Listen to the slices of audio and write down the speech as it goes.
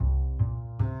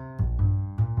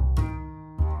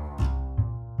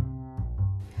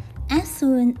As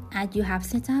soon as you have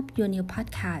set up your new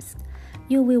podcast,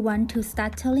 you will want to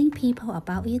start telling people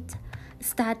about it.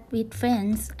 Start with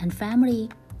friends and family,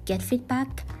 get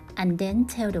feedback, and then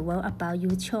tell the world about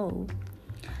your show.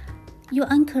 Your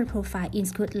Anchor profile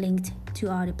includes links to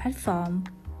all the platforms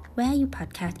where your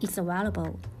podcast is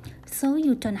available, so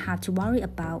you don't have to worry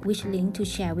about which link to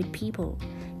share with people.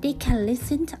 They can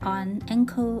listen on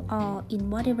Anchor or in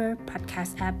whatever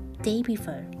podcast app they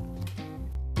prefer.